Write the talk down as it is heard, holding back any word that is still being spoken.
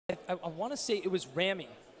I want to say it was Rami.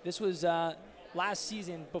 This was last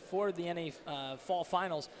season before the NA Fall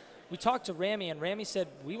Finals. We talked to Rami, and Rami said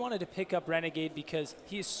we wanted to pick up Renegade because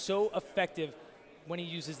he is so effective when he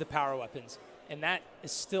uses the power weapons. And that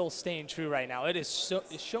is still staying true right now. It's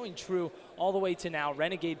showing true all the way to now.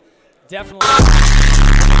 Renegade definitely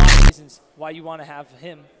reasons why you want to have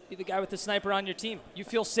him be the guy with the sniper on your team. You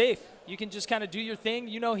feel safe. You can just kind of do your thing.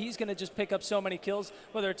 You know he's going to just pick up so many kills,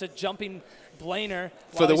 whether it's a jumping blaner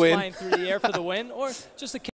while he's flying through the air for the win, or just a